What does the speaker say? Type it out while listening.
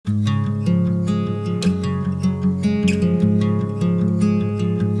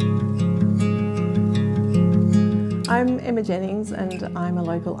I'm Emma Jennings and I'm a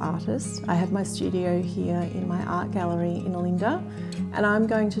local artist. I have my studio here in my art gallery in Olinda, and I'm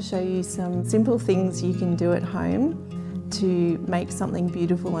going to show you some simple things you can do at home to make something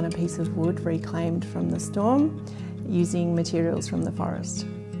beautiful on a piece of wood reclaimed from the storm using materials from the forest.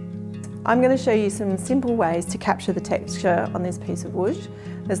 I'm going to show you some simple ways to capture the texture on this piece of wood.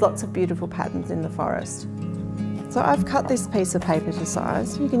 There's lots of beautiful patterns in the forest. So I've cut this piece of paper to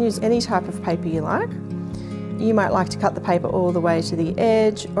size. You can use any type of paper you like. You might like to cut the paper all the way to the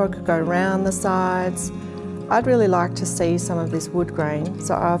edge, or it could go around the sides. I'd really like to see some of this wood grain,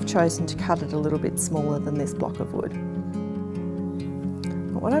 so I've chosen to cut it a little bit smaller than this block of wood.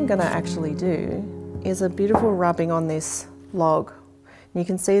 What I'm going to actually do is a beautiful rubbing on this log. You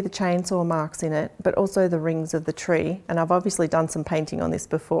can see the chainsaw marks in it, but also the rings of the tree, and I've obviously done some painting on this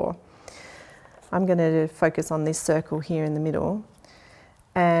before. I'm going to focus on this circle here in the middle,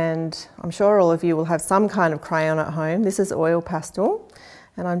 and I'm sure all of you will have some kind of crayon at home. This is oil pastel,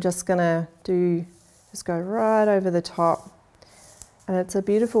 and I'm just going to go right over the top, and it's a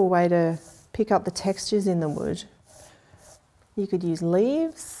beautiful way to pick up the textures in the wood. You could use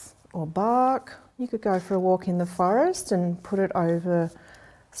leaves or bark. You could go for a walk in the forest and put it over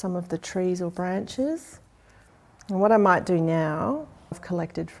some of the trees or branches. And what I might do now, I've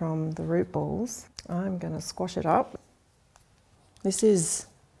collected from the root balls, I'm going to squash it up. This is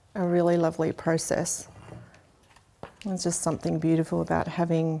a really lovely process. There's just something beautiful about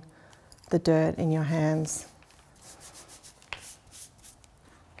having the dirt in your hands.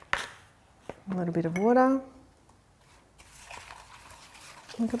 A little bit of water.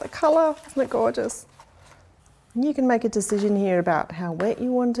 Look at the colour, isn't it gorgeous? And you can make a decision here about how wet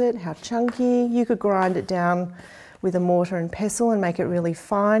you want it, how chunky. You could grind it down with a mortar and pestle and make it really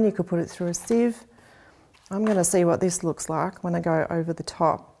fine. You could put it through a sieve. I'm going to see what this looks like when I go over the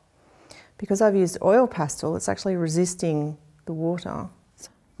top. Because I've used oil pastel, it's actually resisting the water. So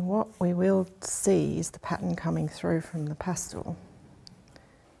what we will see is the pattern coming through from the pastel.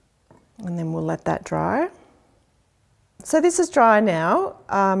 And then we'll let that dry. So this is dry now.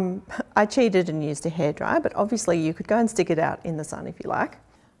 I cheated and used a hairdryer, but obviously you could go and stick it out in the sun if you like.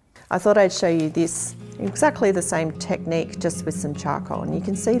 I thought I'd show you this, exactly the same technique, just with some charcoal, and you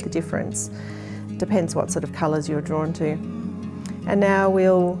can see the difference. Depends what sort of colours you're drawn to. And now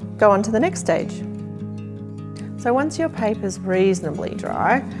we'll go on to the next stage. So once your paper's reasonably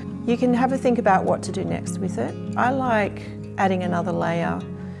dry, you can have a think about what to do next with it. I like adding another layer,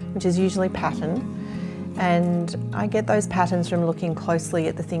 which is usually pattern, and I get those patterns from looking closely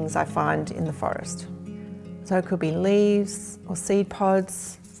at the things I find in the forest. So it could be leaves or seed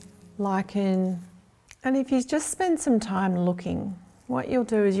pods, lichen, and if you just spend some time looking, what you'll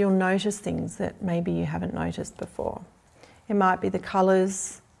do is you'll notice things that maybe you haven't noticed before. It might be the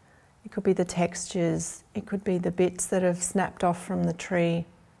colours, it could be the textures, it could be the bits that have snapped off from the tree.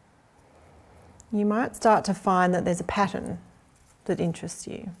 You might start to find that there's a pattern that interests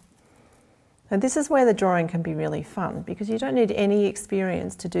you. And this is where the drawing can be really fun, because you don't need any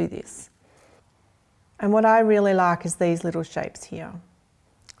experience to do this. And what I really like is these little shapes here.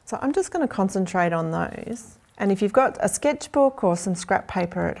 So I'm just going to concentrate on those. And if you've got a sketchbook or some scrap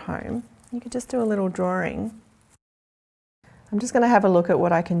paper at home, you could just do a little drawing. I'm just going to have a look at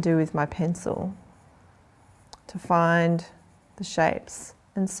what I can do with my pencil to find the shapes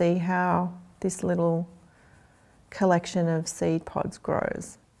and see how this little collection of seed pods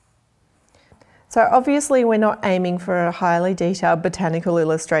grows. So obviously we're not aiming for a highly detailed botanical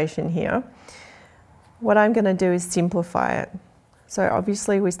illustration here. What I'm going to do is simplify it. So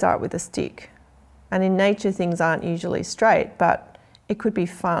obviously we start with a stick. And in nature things aren't usually straight, but it could be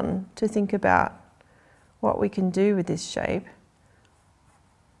fun to think about what we can do with this shape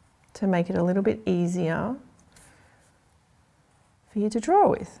to make it a little bit easier for you to draw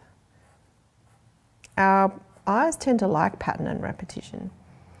with. Our eyes tend to like pattern and repetition.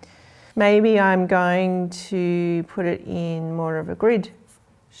 Maybe I'm going to put it in more of a grid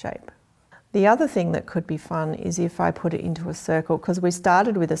shape. The other thing that could be fun is if I put it into a circle, because we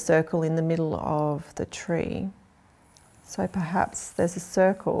started with a circle in the middle of the tree. So perhaps there's a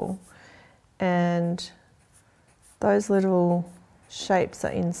circle and those little shapes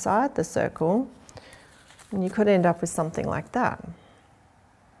are inside the circle, and you could end up with something like that.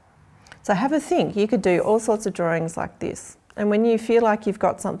 So have a think. You could do all sorts of drawings like this. And when you feel like you've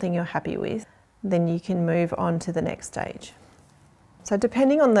got something you're happy with, then you can move on to the next stage. So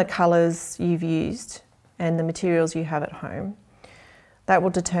depending on the colours you've used and the materials you have at home, that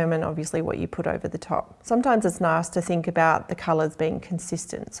will determine obviously what you put over the top. Sometimes it's nice to think about the colours being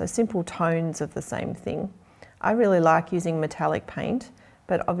consistent, so simple tones of the same thing. I really like using metallic paint,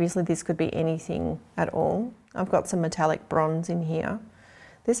 but obviously this could be anything at all. I've got some metallic bronze in here.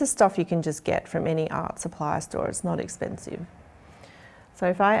 This is stuff you can just get from any art supply store. It's not expensive. So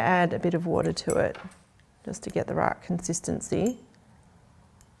if I add a bit of water to it, just to get the right consistency,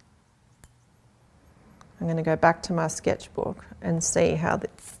 I'm going to go back to my sketchbook and see how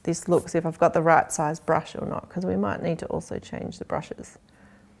this looks, if I've got the right size brush or not, because we might need to also change the brushes.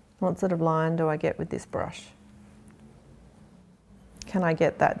 What sort of line do I get with this brush? Can I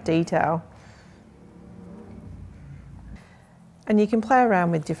get that detail? And you can play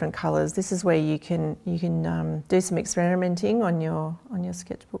around with different colours. This is where you can do some experimenting on your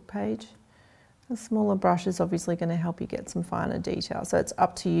sketchbook page. A smaller brush is obviously going to help you get some finer detail. So it's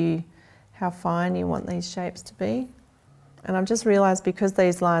up to you how fine you want these shapes to be. And I've just realised, because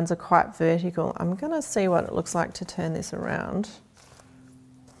these lines are quite vertical, I'm going to see what it looks like to turn this around,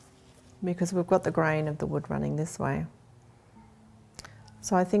 because we've got the grain of the wood running this way.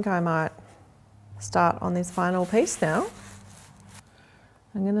 So I think I might start on this final piece now.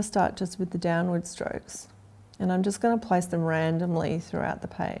 I'm going to start just with the downward strokes, and I'm just going to place them randomly throughout the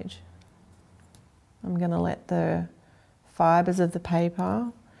page. I'm going to let the fibres of the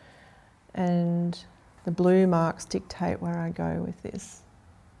paper and the blue marks dictate where I go with this.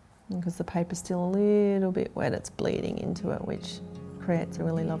 And because the paper's still a little bit wet, it's bleeding into it, which creates a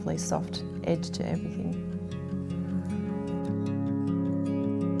really lovely soft edge to everything.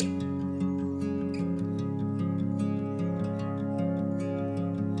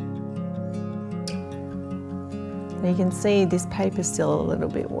 Now you can see this paper's still a little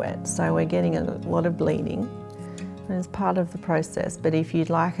bit wet, so we're getting a lot of bleeding. And it's part of the process, but if you'd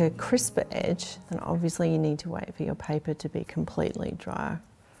like a crisper edge, then obviously you need to wait for your paper to be completely dry.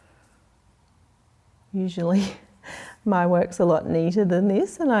 Usually my work's a lot neater than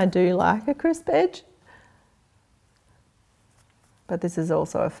this, and I do like a crisp edge. But this is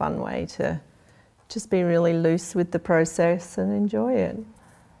also a fun way to just be really loose with the process and enjoy it.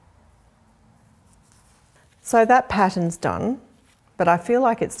 So that pattern's done, but I feel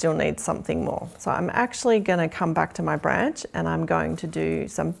like it still needs something more. So I'm actually going to come back to my branch, and I'm going to do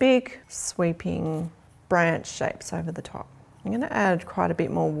some big sweeping branch shapes over the top. I'm going to add quite a bit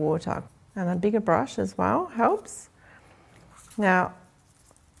more water, and a bigger brush as well helps. Now,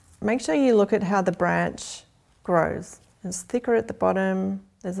 make sure you look at how the branch grows. It's thicker at the bottom,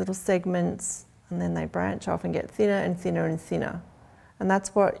 there's little segments, and then they branch off and get thinner and thinner and thinner. And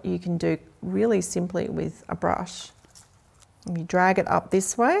that's what you can do really simply with a brush. You drag it up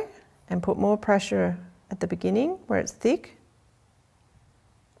this way and put more pressure at the beginning where it's thick,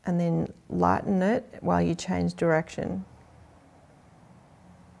 and then lighten it while you change direction.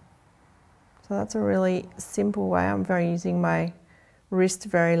 So that's a really simple way. I'm using my wrist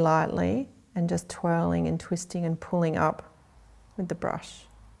very lightly and just twirling and twisting and pulling up with the brush.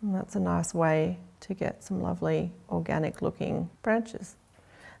 And that's a nice way to get some lovely organic looking branches.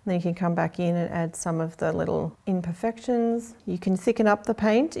 Then you can come back in and add some of the little imperfections. You can thicken up the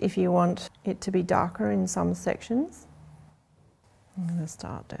paint if you want it to be darker in some sections. I'm going to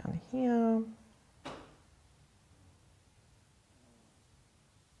start down here.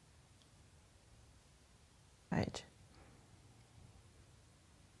 Page.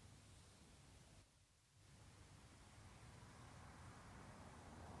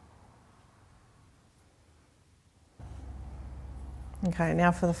 Okay,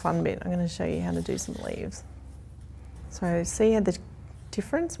 now for the fun bit, I'm going to show you how to do some leaves. So see the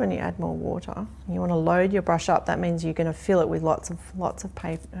difference when you add more water. You want to load your brush up. That means you're going to fill it with lots of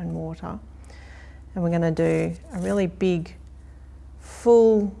paper and water. And we're going to do a really big,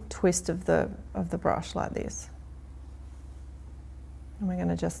 full twist of the brush like this. And we're going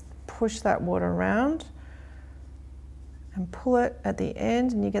to just push that water around and pull it at the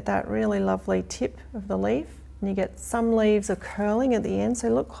end, and you get that really lovely tip of the leaf. And you get some leaves are curling at the end, so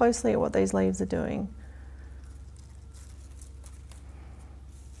look closely at what these leaves are doing.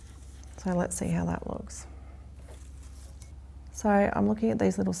 So let's see how that looks. So I'm looking at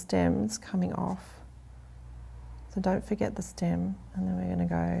these little stems coming off. So don't forget the stem, and then we're going to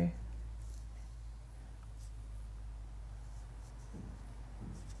go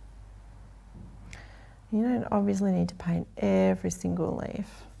You don't obviously need to paint every single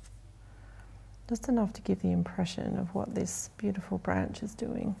leaf. Just enough to give the impression of what this beautiful branch is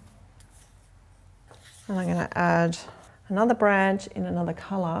doing. And I'm going to add another branch in another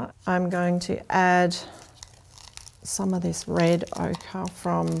colour. I'm going to add some of this red ochre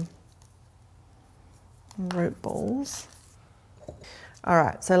from root balls. All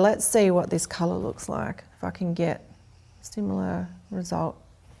right, so let's see what this colour looks like. If I can get a similar result.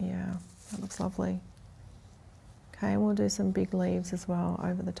 Yeah, that looks lovely. Okay, we'll do some big leaves as well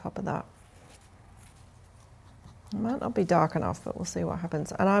over the top of that. It might not be dark enough, but we'll see what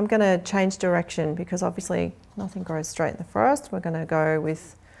happens. And I'm going to change direction because obviously nothing grows straight in the forest. We're going to go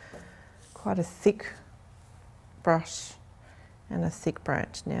with quite a thick brush and a thick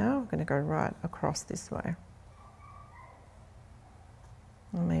branch now. I'm going to go right across this way.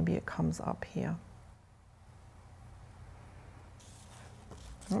 And maybe it comes up here.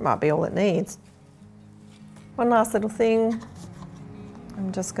 That might be all it needs. One last little thing.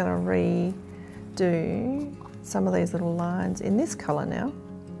 I'm just going to redo some of these little lines in this colour now.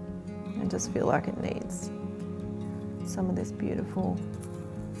 I just feel like it needs some of this beautiful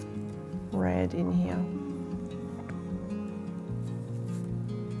red in here.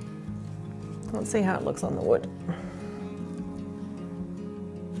 Let's see how it looks on the wood.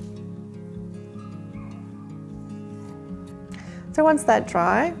 So once that's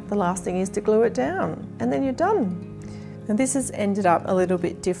dry, the last thing is to glue it down and then you're done. And this has ended up a little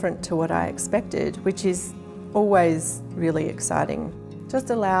bit different to what I expected, which is always really exciting. Just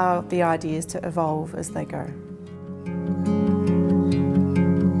allow the ideas to evolve as they go.